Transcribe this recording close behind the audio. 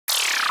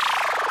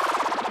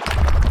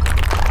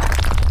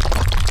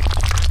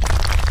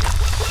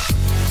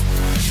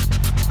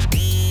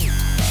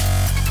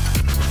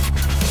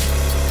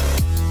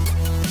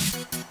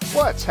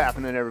What's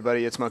happening,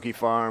 everybody? It's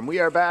Monkeyfarm. We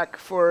are back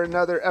for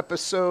another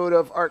episode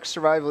of ARK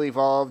Survival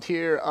Evolved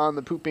here on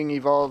the Pooping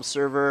Evolved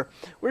server.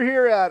 We're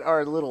here at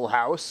our little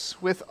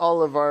house with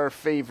all of our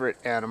favorite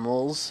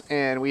animals,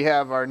 and we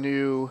have our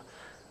new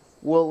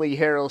woolly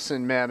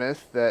Harrelson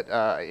mammoth that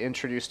I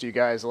introduced to you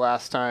guys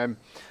last time.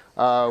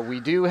 We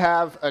do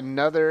have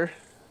another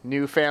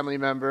new family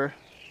member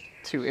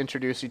to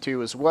introduce you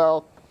to as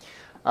well.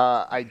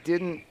 I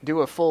didn't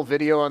do a full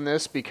video on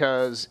this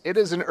because it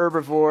is an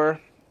herbivore,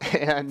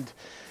 and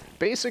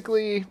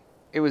basically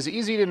it was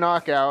easy to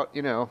knock out,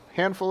 you know,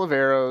 handful of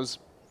arrows.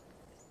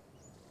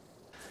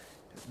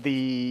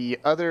 The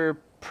other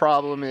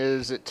problem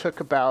is it took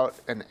about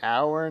an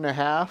hour and a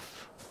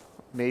half,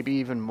 maybe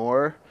even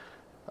more,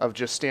 of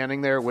just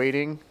standing there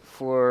waiting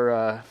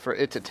for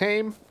it to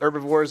tame.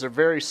 Herbivores are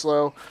very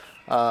slow.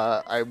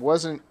 I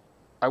wasn't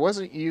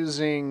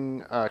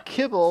using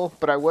kibble,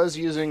 but I was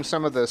using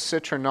some of the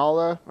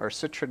citronella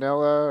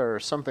or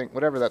something,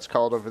 whatever that's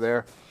called over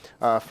there,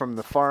 from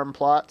the farm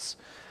plots.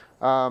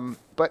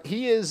 But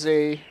he is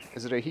a,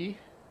 is it a he?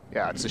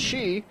 Yeah, it's a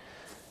she.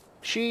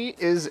 She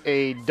is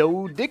a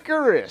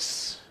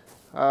Doedicurus.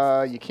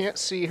 You can't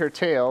see her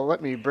tail.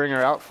 Let me bring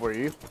her out for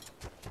you.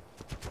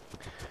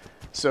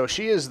 So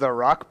she is the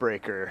rock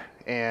breaker,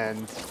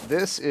 and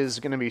this is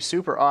going to be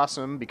super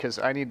awesome because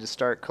I need to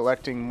start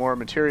collecting more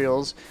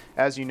materials.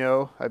 As you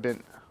know, I've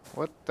been...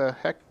 What the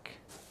heck?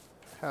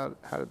 How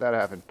did that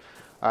happen?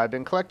 I've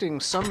been collecting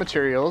some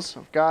materials.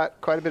 I've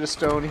got quite a bit of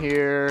stone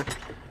here,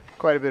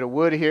 quite a bit of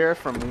wood here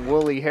from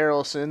woolly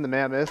Harrelson, the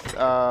mammoth,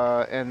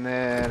 and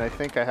then I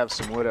think I have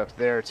some wood up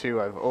there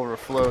too. I've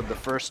overflowed the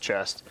first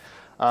chest.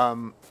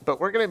 But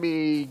we're going to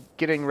be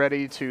getting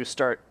ready to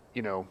start,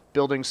 you know,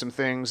 building some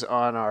things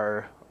on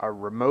our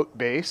remote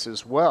base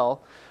as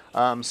well.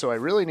 So I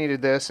really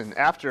needed this, and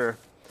after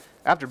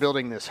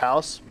building this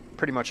house,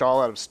 pretty much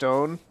all out of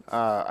stone,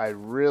 I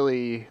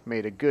really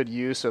made a good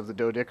use of the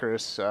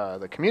Doedicurus,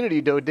 the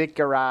community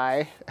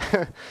Doedicuri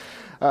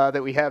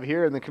that we have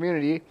here in the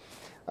community.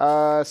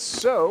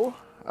 So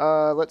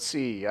let's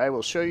see, I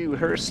will show you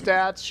her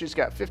stats. She's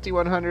got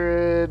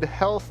 5,100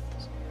 health,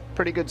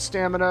 pretty good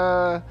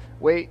stamina,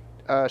 weight.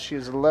 She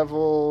is a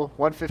level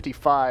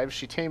 155.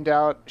 She tamed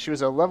out, she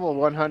was a level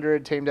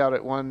 100, tamed out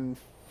at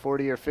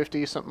 140 or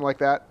 50, something like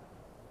that.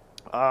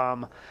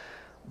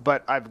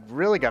 But I've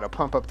really got to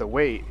pump up the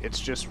weight. It's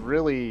just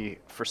really,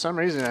 for some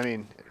reason, I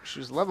mean,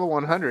 she's level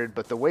 100,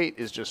 but the weight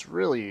is just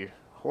really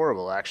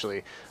horrible,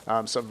 actually.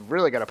 So I've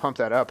really got to pump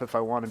that up if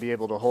I want to be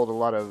able to hold a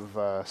lot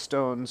of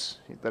stones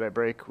that I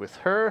break with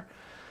her.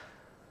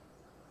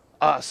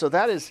 So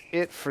that is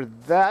it for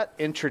that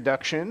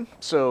introduction.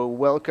 So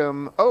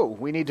welcome. Oh,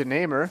 we need to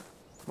name her.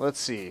 Let's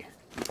see.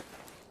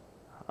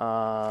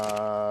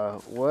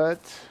 What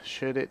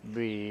should it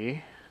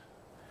be?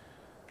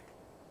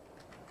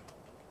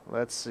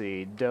 Let's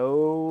see.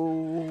 Dodeball.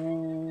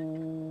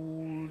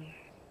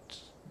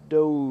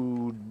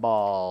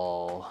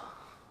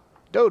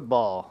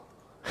 Dodeball.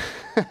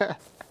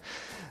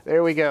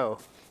 There we go.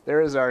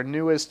 There is our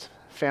newest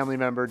family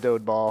member,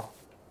 Dodeball.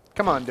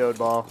 Come on,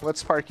 Dodeball.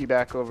 Let's park you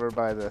back over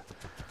by the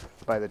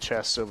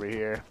chests over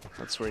here.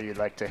 That's where you'd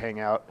like to hang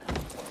out.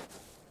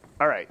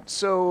 Alright,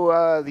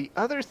 so the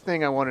other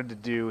thing I wanted to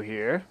do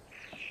here,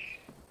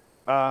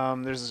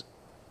 there's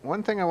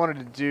one thing I wanted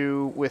to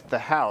do with the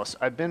house.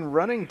 I've been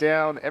running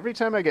down, every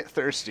time I get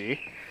thirsty,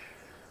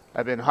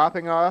 I've been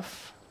hopping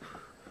off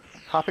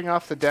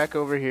the deck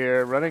over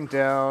here, running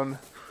down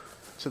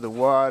to the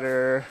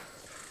water,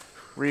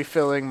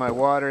 refilling my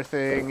water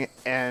thing,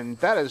 and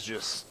that's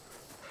just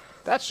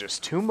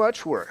too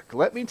much work.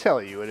 Let me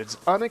tell you, it is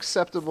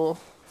unacceptable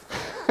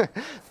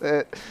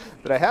that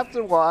I have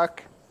to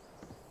walk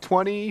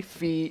 20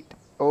 feet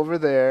over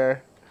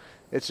there.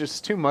 It's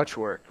just too much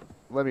work,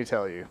 let me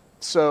tell you.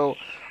 So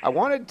I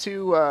wanted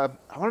to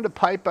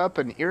pipe up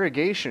an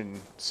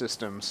irrigation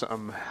system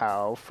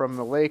somehow from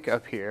the lake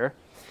up here,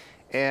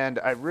 and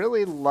I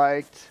really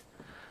liked.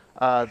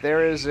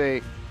 There is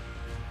a.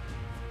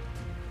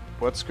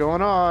 What's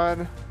going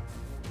on?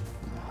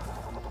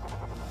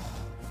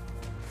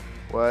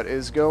 What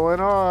is going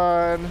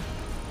on?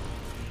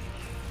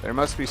 There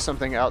must be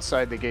something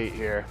outside the gate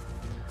here.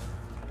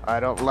 I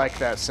don't like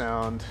that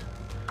sound.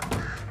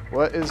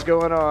 What is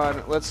going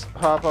on? Let's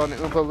hop on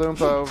Oompa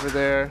Loompa over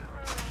there.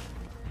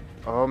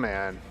 Oh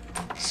man.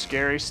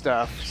 Scary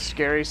stuff.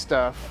 Scary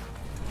stuff.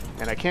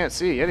 And I can't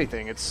see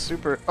anything. It's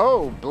super...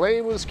 Oh!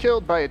 Blaine was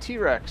killed by a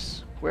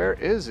T-Rex. Where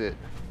is it?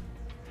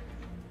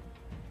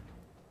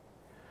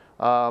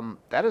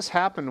 That has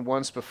happened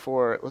once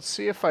before. Let's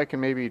see if I can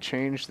maybe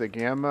change the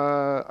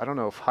gamma. I don't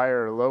know if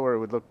higher or lower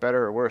would look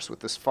better or worse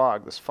with this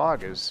fog. This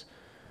fog is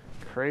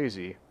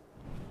crazy.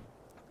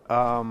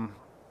 Oh,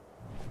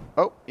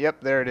 yep,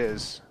 there it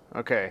is.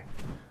 Okay.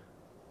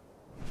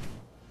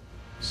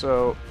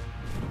 So...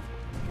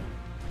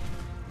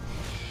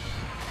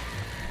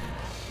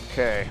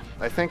 Okay,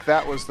 I think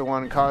that was the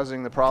one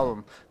causing the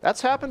problem.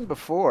 That's happened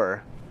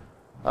before.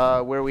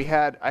 Where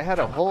I had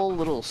a whole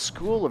little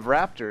school of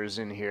raptors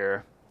in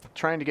here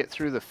trying to get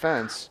through the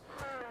fence,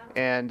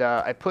 and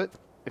I put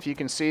if you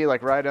can see,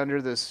 like right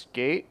under this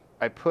gate,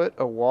 I put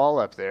a wall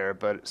up there,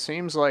 but it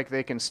seems like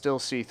they can still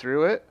see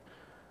through it.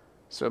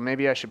 So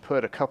maybe I should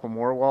put a couple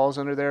more walls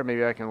under there.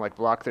 Maybe I can like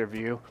block their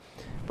view.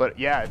 But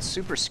yeah, it's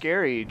super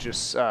scary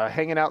just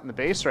hanging out in the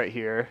base right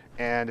here.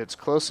 And it's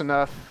close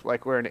enough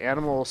like where an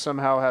animal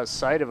somehow has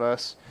sight of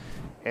us.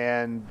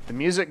 And the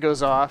music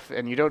goes off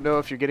and you don't know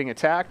if you're getting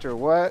attacked or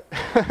what.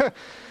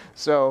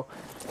 So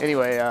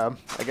anyway,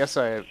 I guess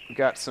I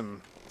got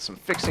some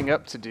fixing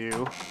up to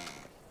do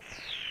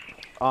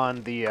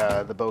on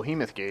the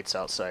behemoth gates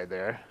outside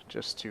there,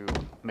 just to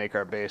make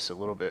our base a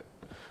little bit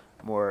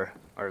more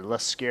or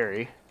less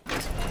scary.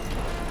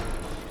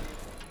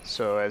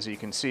 So as you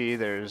can see,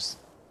 there's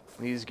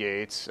these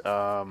gates.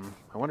 I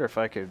wonder if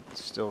I could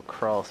still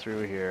crawl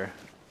through here.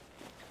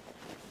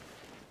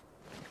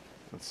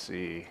 Let's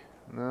see.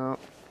 No,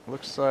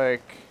 looks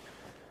like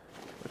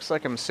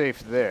I'm safe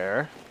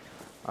there.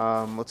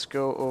 Let's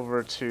go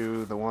over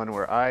to the one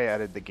where I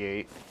added the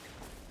gate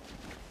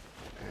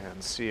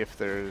and see if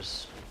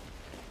there's...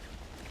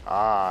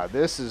 Ah,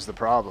 this is the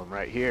problem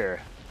right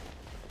here.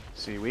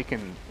 See, we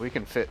can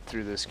fit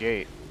through this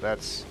gate.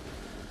 That's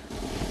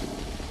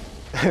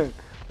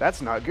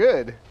that's not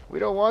good. We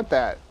don't want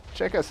that.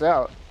 Check us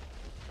out.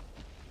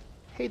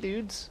 Hey,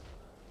 dudes.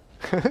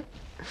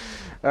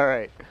 All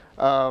right.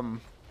 All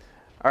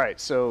right.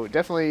 So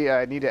definitely,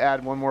 I need to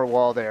add one more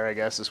wall there. I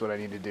guess is what I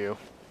need to do.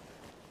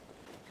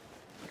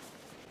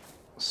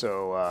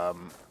 So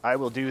I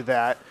will do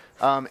that.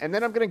 And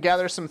then I'm going to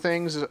gather some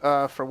things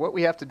for what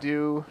we have to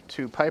do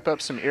to pipe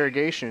up some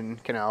irrigation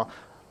canal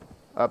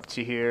up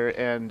to here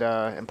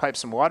and pipe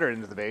some water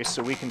into the base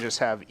so we can just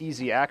have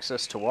easy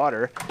access to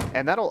water.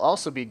 And that'll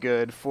also be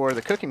good for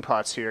the cooking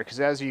pots here,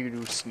 because as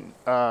you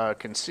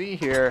can see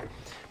here,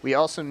 we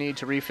also need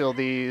to refill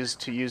these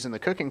to use in the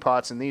cooking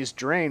pots, and these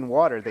drain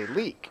water. They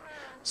leak.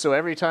 So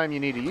every time you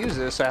need to use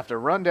this, I have to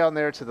run down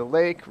there to the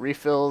lake,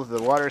 refill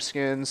the water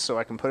skins so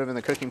I can put them in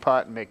the cooking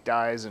pot and make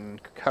dyes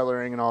and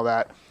coloring and all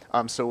that.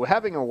 So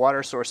having a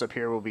water source up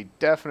here will be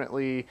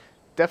definitely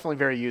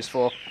very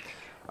useful.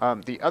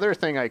 The other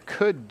thing I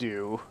could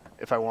do,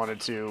 if I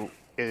wanted to,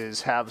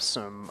 is have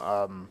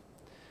some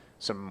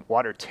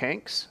water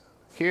tanks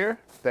here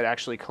that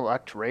actually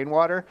collect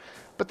rainwater,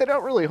 but they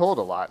don't really hold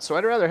a lot. So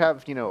I'd rather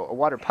have, you know, a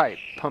water pipe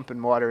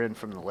pumping water in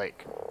from the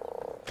lake.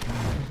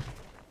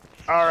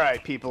 All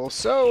right, people.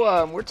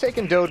 So we're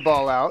taking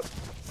Doedball out,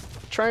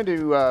 trying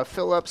to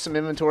fill up some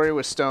inventory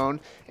with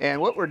stone,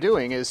 and what we're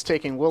doing is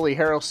taking Wooly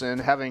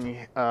Harrelson,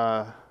 having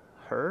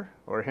her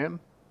or him.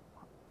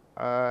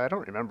 I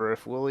don't remember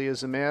if Wooly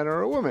is a man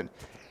or a woman,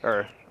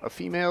 or a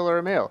female or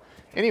a male.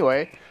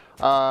 Anyway,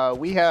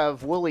 we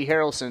have Wooly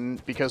Harrelson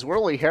because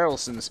Wooly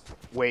Harrelson's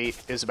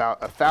weight is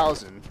about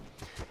 1,000,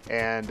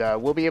 and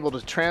we'll be able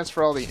to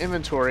transfer all the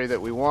inventory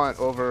that we want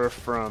over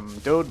from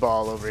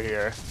Doedball over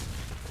here.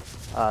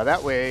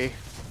 That way,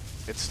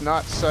 it's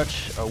not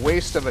such a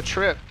waste of a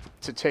trip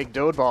to take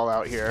Doedball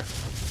out here.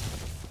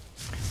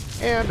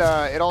 And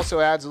it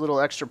also adds a little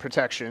extra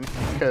protection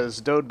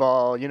because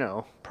Doedball, you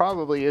know,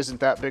 probably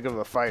isn't that big of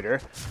a fighter.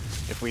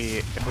 If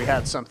we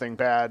had something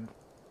bad,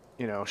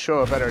 you know, show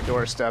up at our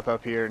doorstep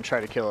up here and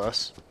try to kill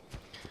us.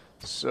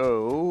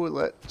 So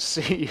let's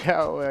see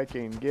how I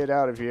can get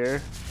out of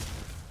here.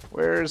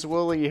 Where's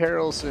Wooly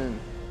Harrelson?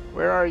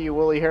 Where are you,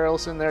 Wooly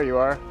Harrelson? There you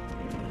are.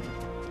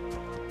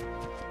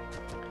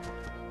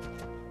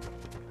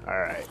 All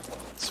right,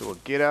 so we'll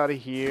get out of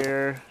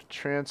here,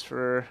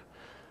 transfer.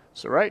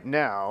 So right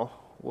now,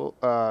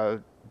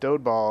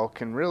 Doedball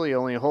can really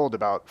only hold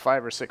about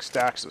 5 or 6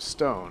 stacks of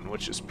stone,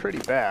 which is pretty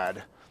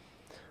bad.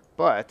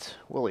 But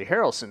Wooly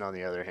Harrelson, on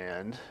the other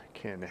hand,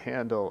 can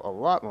handle a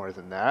lot more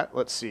than that.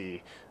 Let's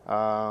see.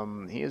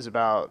 He is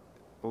about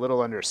a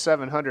little under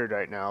 700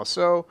 right now.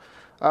 So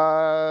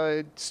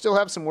still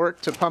have some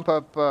work to pump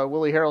up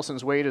Wooly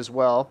Harrelson's weight as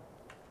well.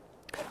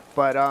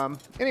 But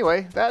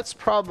anyway, that's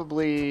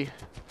probably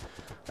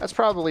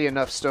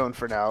enough stone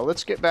for now.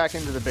 Let's get back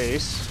into the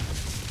base.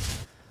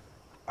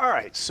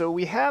 Alright, so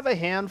we have a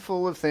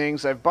handful of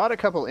things. I've bought a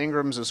couple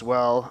Ingrams as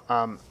well.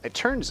 It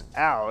turns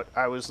out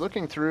I was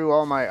looking through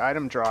all my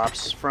item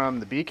drops from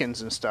the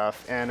beacons and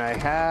stuff, and I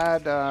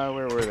had,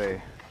 where were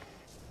they?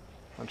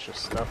 Bunch of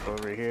stuff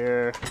over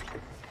here.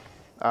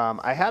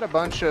 I had a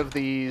bunch of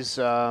these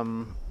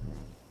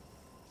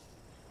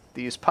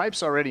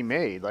pipes already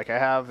made. Like I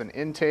have an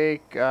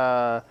intake,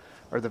 or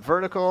the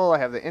vertical, I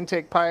have the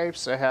intake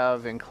pipes, I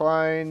have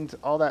inclined,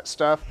 all that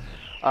stuff.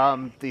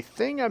 The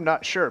thing I'm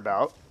not sure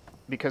about,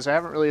 because I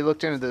haven't really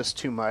looked into this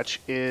too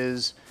much,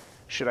 is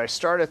should I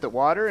start at the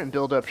water and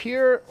build up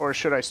here, or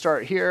should I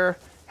start here,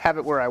 have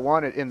it where I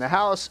want it in the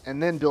house,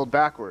 and then build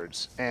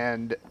backwards?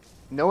 And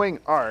knowing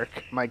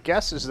ARK, my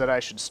guess is that I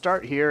should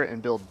start here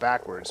and build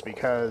backwards,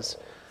 because,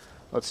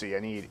 let's see,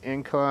 I need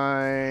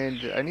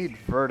inclined, I need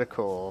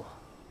vertical.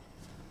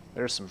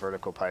 There's some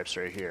vertical pipes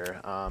right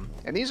here.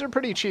 And these are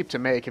pretty cheap to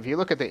make. If you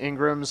look at the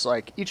Ingrams,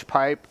 like each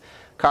pipe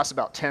costs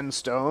about 10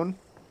 stone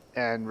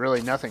and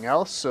really nothing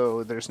else,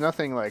 so there's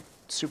nothing like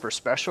super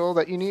special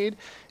that you need.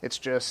 It's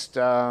just,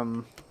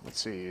 let's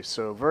see,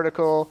 so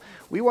vertical.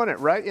 We want it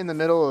right in the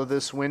middle of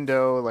this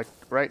window, like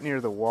right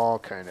near the wall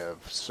kind of.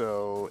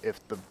 So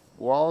if the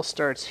wall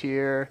starts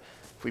here,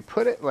 if we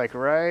put it like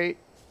right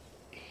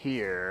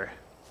here,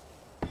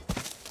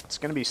 it's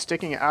going to be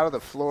sticking out of the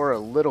floor a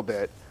little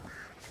bit.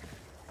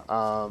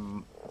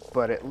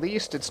 But at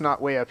least it's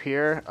not way up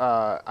here.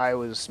 I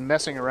was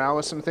messing around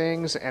with some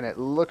things, and it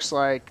looks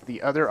like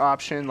the other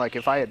option, like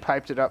if I had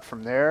piped it up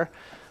from there,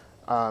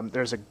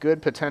 there's a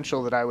good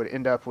potential that I would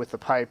end up with the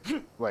pipe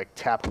like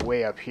tapped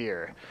way up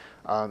here.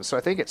 So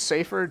I think it's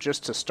safer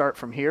just to start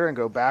from here and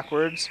go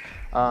backwards.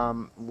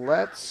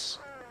 Let's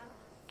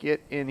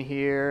get in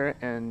here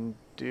and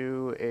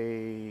do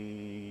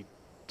a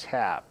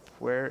tap.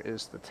 Where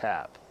is the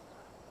tap?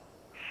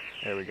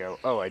 There we go.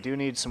 Oh, I do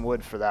need some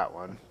wood for that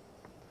one,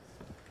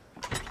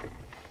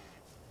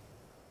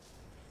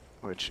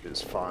 which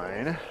is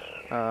fine.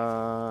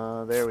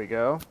 There we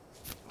go.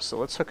 So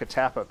let's hook a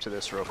tap up to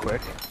this real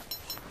quick.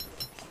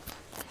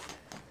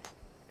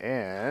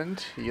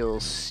 And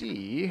you'll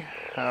see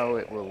how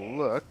it will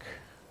look.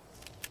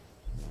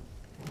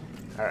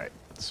 Alright,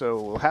 so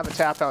we'll have a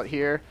tap out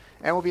here,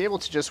 and we'll be able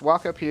to just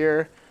walk up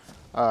here,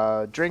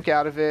 drink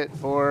out of it,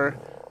 or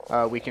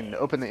we can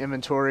open the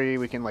inventory,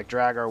 we can like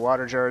drag our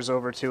water jars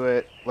over to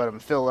it, let them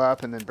fill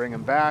up, and then bring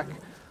them back.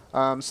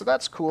 So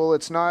that's cool.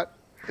 It's not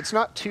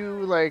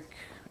too like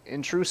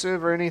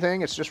intrusive or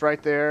anything. It's just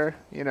right there,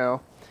 you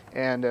know,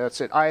 and it's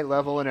at eye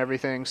level and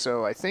everything.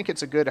 So I think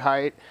it's a good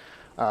height.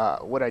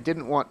 What I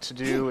didn't want to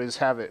do is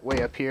have it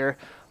way up here.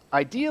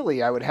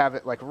 Ideally, I would have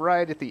it like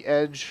right at the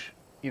edge,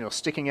 you know,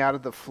 sticking out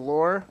of the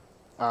floor.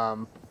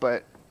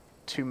 But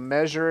to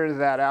measure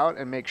that out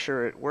and make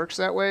sure it works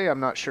that way, I'm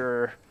not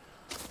sure.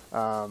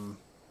 You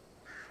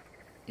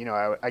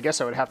know, I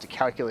guess I would have to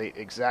calculate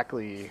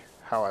exactly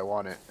how I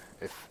want it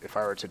if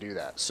I were to do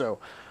that. So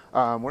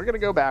we're going to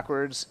go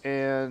backwards,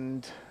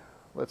 and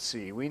let's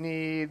see, we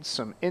need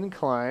some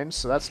inclines,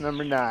 so that's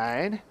number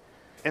 9.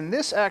 And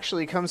this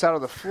actually comes out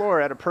of the floor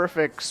at a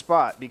perfect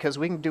spot because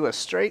we can do a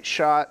straight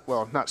shot.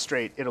 Well, not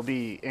straight. It'll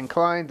be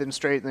inclined, then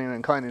straight, then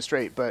inclined and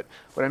straight. But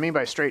what I mean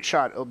by straight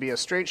shot, it'll be a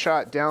straight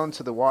shot down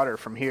to the water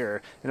from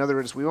here. In other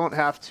words, we won't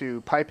have to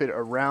pipe it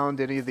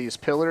around any of these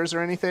pillars or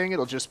anything.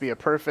 It'll just be a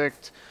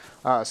perfect...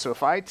 so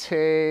if I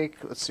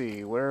take... Let's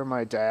see, where are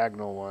my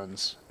diagonal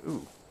ones?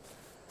 Ooh.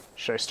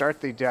 Should I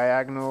start the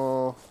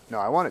diagonal? No,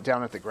 I want it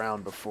down at the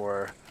ground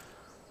before...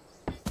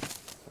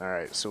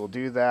 Alright, so we'll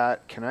do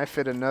that. Can I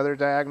fit another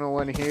diagonal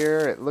one here?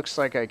 It looks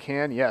like I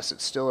can. Yes,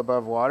 it's still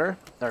above water.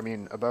 I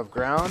mean, above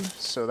ground,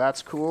 so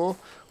that's cool.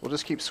 We'll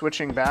just keep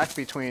switching back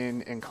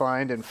between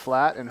inclined and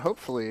flat, and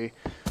hopefully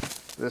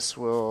this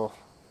will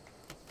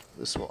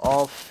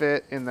all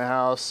fit in the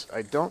house.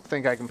 I don't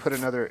think I can put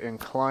another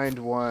inclined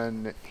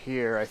one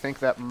here. I think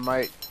that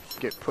might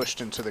get pushed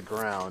into the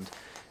ground.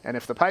 And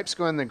if the pipes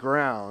go in the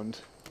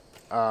ground...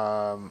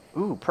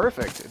 ooh,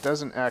 perfect. It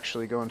doesn't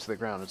actually go into the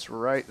ground. It's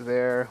right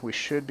there. We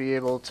should be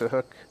able to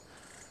hook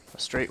a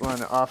straight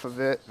one off of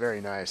it.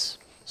 Very nice.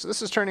 So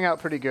this is turning out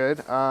pretty good.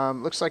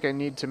 Looks like I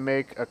need to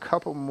make a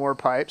couple more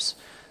pipes.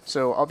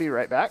 So I'll be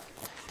right back.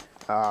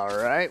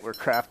 Alright, we're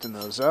crafting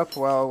those up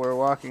while we're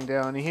walking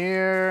down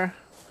here.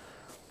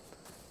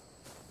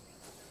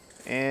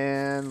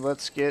 And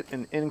let's get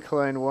an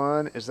incline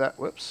one. Is that...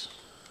 whoops.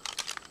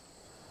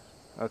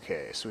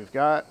 Okay, so we've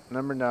got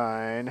number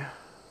 9.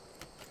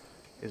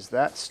 Is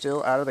that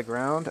still out of the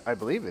ground? I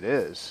believe it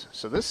is.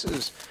 So this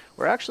is,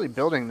 we're actually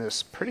building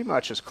this pretty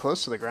much as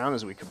close to the ground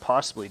as we could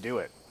possibly do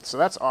it. So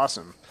that's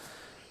awesome.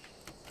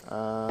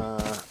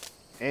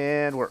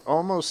 And we're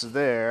almost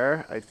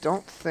there. I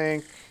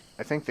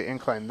think the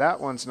incline, that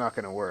one's not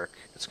going to work.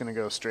 It's going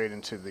to go straight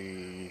into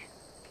the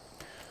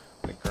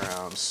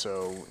ground.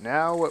 So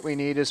now what we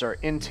need is our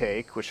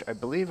intake, which I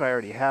believe I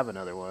already have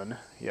another one.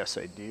 Yes,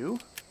 I do.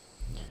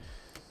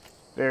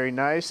 Very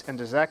nice. And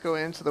does that go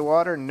into the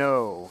water?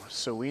 No.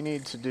 So we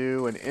need to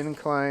do an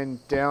incline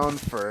down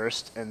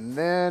first, and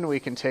then we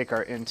can take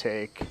our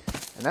intake.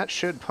 And that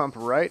should pump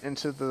right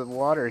into the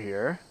water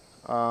here.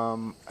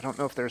 I don't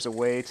know if there's a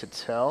way to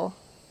tell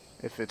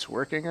if it's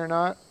working or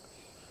not.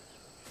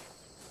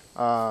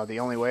 The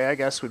only way, I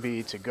guess, would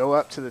be to go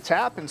up to the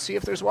tap and see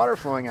if there's water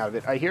flowing out of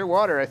it. I hear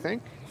water, I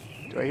think.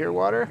 Do I hear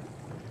water?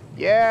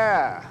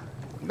 Yeah!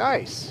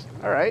 Nice!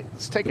 Alright,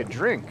 let's take a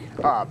drink.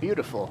 Ah,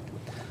 beautiful.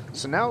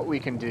 So now what we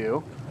can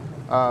do,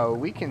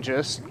 we can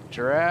just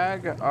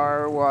drag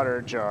our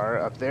water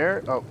jar up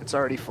there. Oh, it's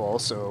already full,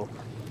 so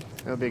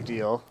no big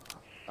deal.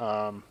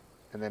 And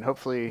then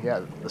hopefully,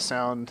 yeah,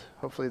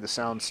 hopefully the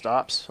sound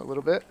stops a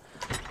little bit.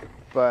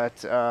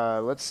 But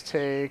let's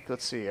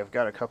see, I've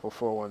got a couple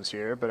full ones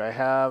here, but I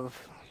have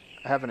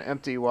an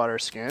empty water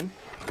skin.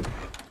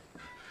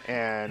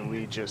 And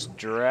we just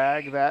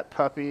drag that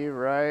puppy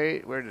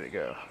right, where did it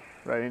go?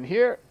 Right in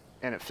here.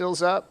 And it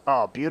fills up.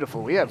 Oh,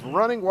 beautiful. We have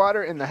running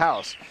water in the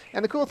house.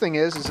 And the cool thing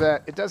is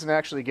that it doesn't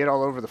actually get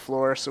all over the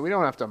floor, so we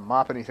don't have to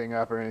mop anything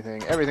up or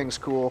anything. Everything's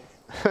cool.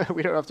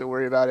 We don't have to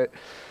worry about it.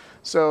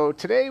 So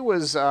today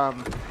was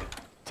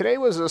today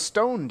was a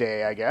stone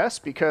day, I guess,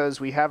 because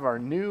we have our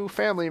new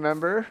family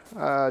member,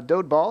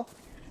 Doedball,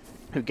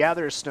 who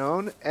gathers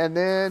stone, and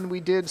then we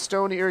did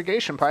stone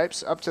irrigation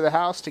pipes up to the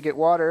house to get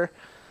water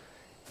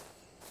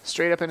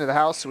straight up into the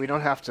house so we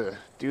don't have to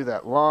do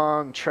that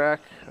long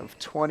trek of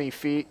 20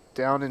 feet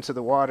down into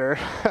the water.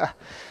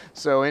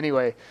 So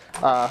anyway,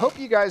 hope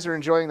you guys are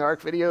enjoying the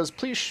ARK videos.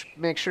 Please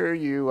make sure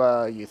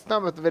you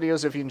thumb up the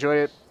videos if you enjoyed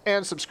it,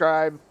 and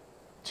subscribe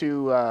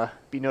to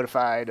be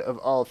notified of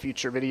all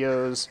future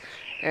videos.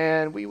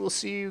 And we will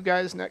see you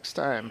guys next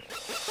time.